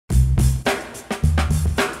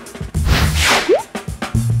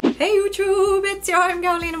Hey YouTube, it's your home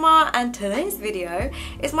girl Linamar, and today's video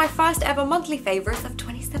is my first ever monthly favourites of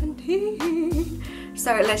 2017.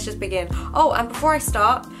 So let's just begin. Oh, and before I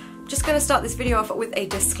start, I'm just going to start this video off with a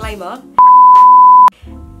disclaimer.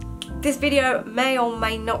 This video may or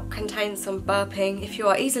may not contain some burping. If you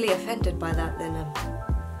are easily offended by that, then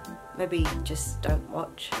maybe just don't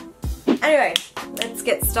watch. Anyway, let's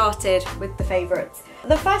get started with the favourites.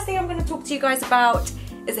 The first thing I'm going to talk to you guys about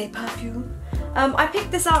is a perfume. I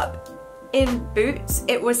picked this up in Boots.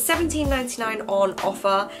 It was $17.99 on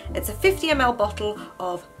offer. It's a 50 ml bottle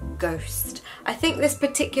of Ghost. I think this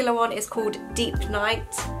particular one is called Deep Night.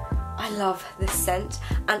 I love this scent,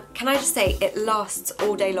 and can I just say it lasts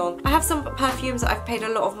all day long. I have some perfumes that I've paid a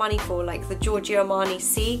lot of money for, like the Giorgio Armani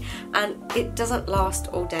C, and it doesn't last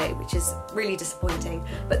all day, which is really disappointing.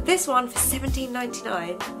 But this one for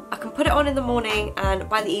 $17.99, I can put it on in the morning and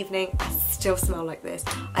by the evening I still smell like this.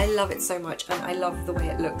 I love it so much, and I love the way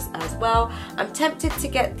it looks as well. I'm tempted to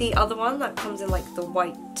get the other one that comes in like the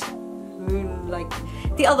white moon, like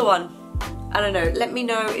the other one. I don't know, let me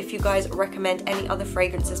know if you guys recommend any other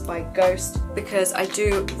fragrances by Ghost, because I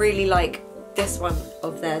do really like this one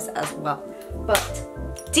of theirs as well.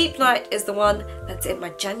 But Deep Night is the one that's in my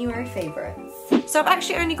January favourites. So I've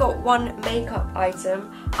actually only got one makeup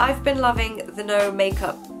item. I've been loving the no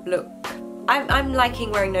makeup look. I'm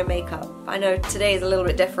liking wearing no makeup. I know today is a little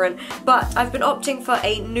bit different, but I've been opting for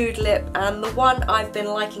a nude lip, and the one I've been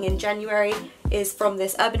liking in January is from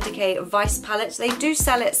this Urban Decay Vice palette. They do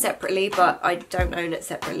sell it separately, but I don't own it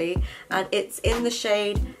separately, and it's in the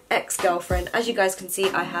shade Ex-Girlfriend. As you guys can see,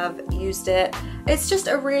 I have used it. It's just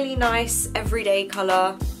a really nice everyday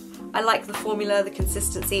colour. I like the formula, the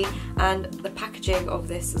consistency, and the packaging of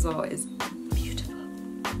this as well is beautiful.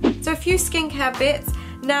 So a few skincare bits.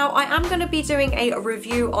 Now, I am going to be doing a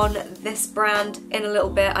review on this brand in a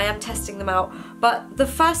little bit. I am testing them out, but the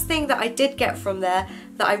first thing that I did get from there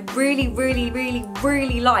that I really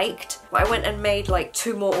liked, I went and made like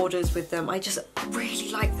 2 more orders with them. I just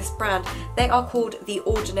really like this brand. They are called The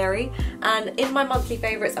Ordinary, and in my monthly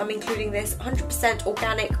favourites I'm including this 100%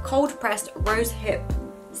 organic cold pressed rose hip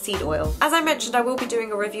seed oil. As I mentioned, I will be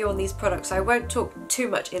doing a review on these products, so I won't talk too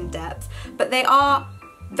much in depth, but they are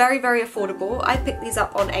very affordable. I picked these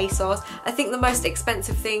up on ASOS. I think the most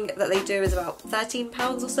expensive thing that they do is about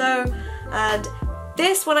 £13 or so, and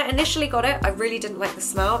this, when I initially got it, I really didn't like the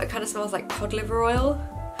smell. It kind of smells like cod liver oil,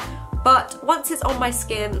 but once it's on my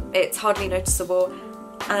skin it's hardly noticeable,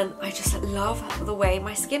 and I just love the way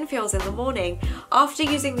my skin feels in the morning. After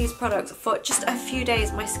using these products for just a few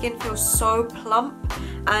days, my skin feels so plump,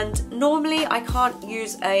 and normally I can't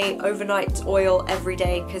use a overnight oil every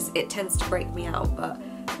day because it tends to break me out, but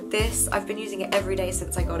this, I've been using it every day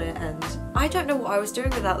since I got it, and I don't know what I was doing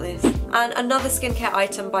without this. And another skincare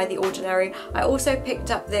item by The Ordinary, I also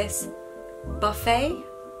picked up this Buffet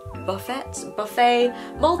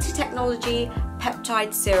multi-technology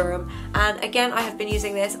peptide serum, and again I have been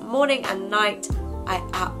using this morning and night. I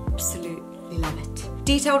absolutely love it.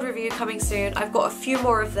 Detailed review coming soon. I've got a few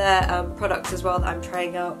more of their products as well that I'm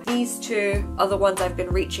trying out. These 2 are the ones I've been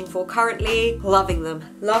reaching for currently. Loving them.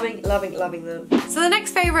 Loving them. So the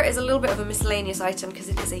next favourite is a little bit of a miscellaneous item because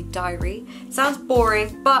it is a diary. Sounds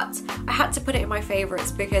boring, but I had to put it in my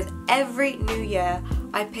favourites because every new year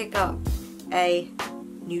I pick up a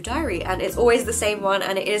new diary, and it's always the same one,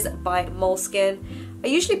 and it is by Moleskine. I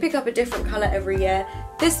usually pick up a different colour every year.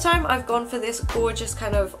 This time I've gone for this gorgeous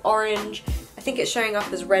kind of orange. I think it's showing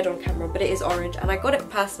up as red on camera, but it is orange, and I got it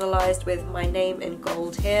personalised with my name in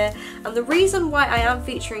gold here. And the reason why I am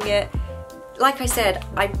featuring it, like I said,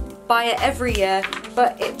 I buy it every year,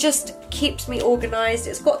 but it just keeps me organised.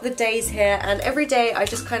 It's got the days here, and every day I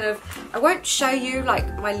just kind of, I won't show you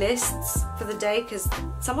like my lists for the day because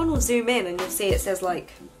someone will zoom in and you'll see it says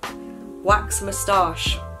like wax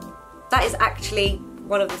moustache. That is actually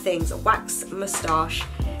one of the things. A wax moustache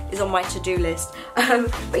is on my to-do list.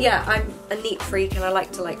 But yeah, I'm a neat freak, and I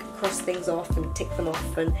like to like cross things off and tick them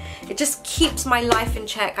off, and it just keeps my life in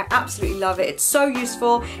check. I absolutely love it. It's so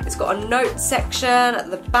useful. It's got a note section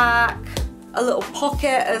at the back, a little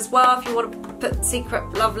pocket as well if you want to put secret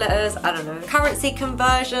love letters, I don't know, currency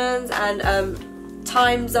conversions, and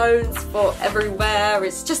time zones for everywhere.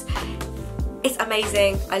 It's just, it's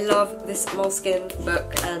amazing. I love this Moleskine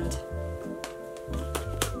book, and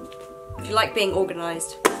if you like being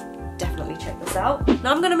organised, definitely check this out.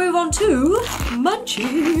 Now I'm going to move on to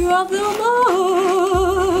Munchie of the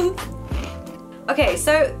Month. Okay,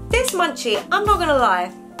 so this Munchie, I'm not going to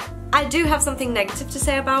lie, I do have something negative to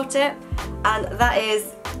say about it, and that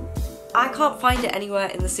is I can't find it anywhere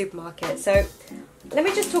in the supermarket. So let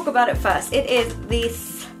me just talk about it first. It is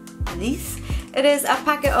this It is a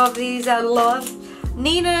packet of these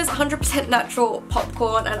Nina's 100% natural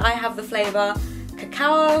popcorn, and I have the flavour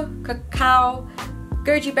cacao,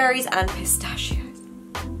 goji berries and pistachios.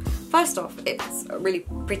 First off, it's a really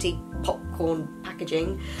pretty popcorn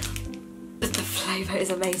packaging, but the flavour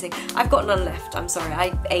is amazing. I've got none left, I'm sorry,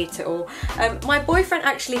 I ate it all. My boyfriend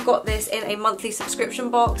actually got this in a monthly subscription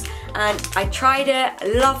box, and I tried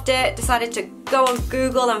it, loved it, decided to go on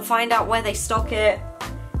Google and find out where they stock it.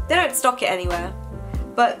 They don't stock it anywhere,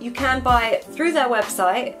 but you can buy it through their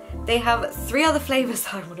website. They have 3 other flavours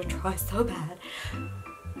that I want to try so bad.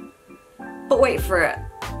 But wait for it.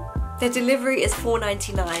 Their delivery is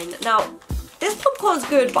 $4.99. Now, this popcorn's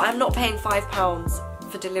good, but I'm not paying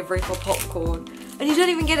 £5 for delivery for popcorn. And you don't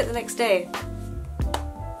even get it the next day.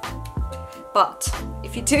 But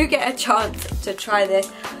if you do get a chance to try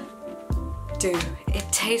this, do. It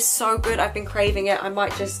tastes so good. I've been craving it. I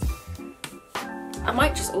might just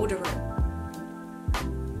order it.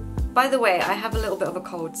 By the way, I have a little bit of a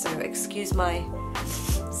cold, so excuse my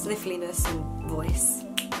sniffliness and voice.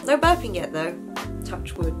 No burping yet though,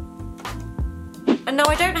 touch wood. And now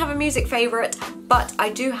I don't have a music favourite, but I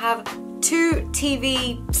do have 2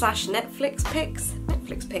 TV/Netflix picks.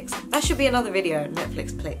 Netflix picks. That should be another video,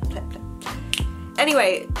 Netflix play.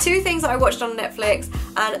 Anyway, 2 things that I watched on Netflix,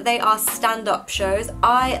 and they are stand-up shows.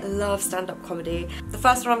 I love stand-up comedy. The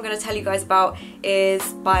first one I'm going to tell you guys about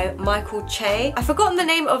is by Michael Che. I've forgotten the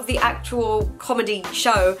name of the actual comedy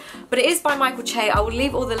show, but it is by Michael Che. I will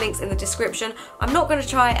leave all the links in the description. I'm not going to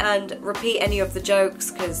try and repeat any of the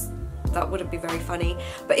jokes because that wouldn't be very funny.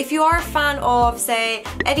 But if you are a fan of, say,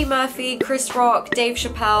 Eddie Murphy, Chris Rock, Dave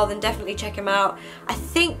Chappelle, then definitely check him out. I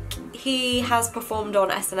think he has performed on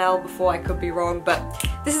SNL before, I could be wrong, but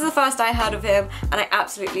this is the first I heard of him and I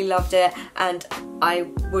absolutely loved it, and I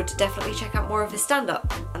would definitely check out more of his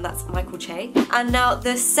stand-up, and that's Michael Che. And now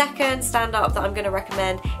the second stand-up that I'm going to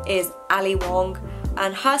recommend is Ali Wong,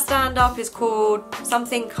 and her stand-up is called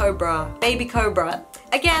something Cobra, Baby Cobra.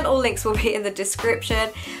 Again, all links will be in the description,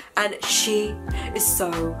 and she is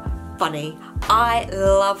so funny. I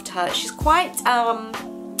loved her. She's quite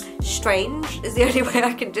strange is the only way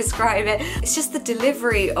I can describe it. It's just the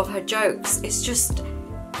delivery of her jokes. It's just,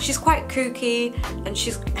 she's quite kooky, and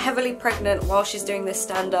she's heavily pregnant while she's doing this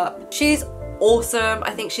stand-up. She's awesome.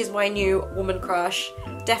 I think she's my new woman crush.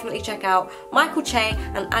 Definitely check out Michael Che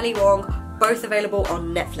and Ali Wong, both available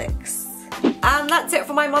on Netflix. And that's it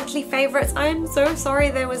for my monthly favourites. I'm so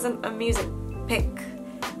sorry there wasn't a music pick.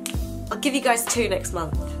 I'll give you guys 2 next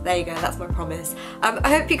month. There you go, that's my promise. I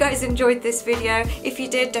hope you guys enjoyed this video. If you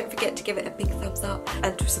did, don't forget to give it a big thumbs up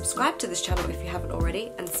and to subscribe to this channel if you haven't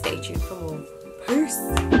already, and stay tuned for more. Peace!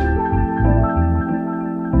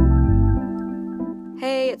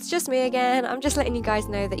 Hey, it's just me again. I'm just letting you guys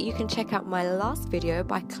know that you can check out my last video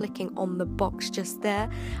by clicking on the box just there.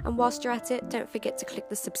 And whilst you're at it, don't forget to click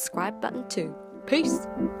the subscribe button too. Peace!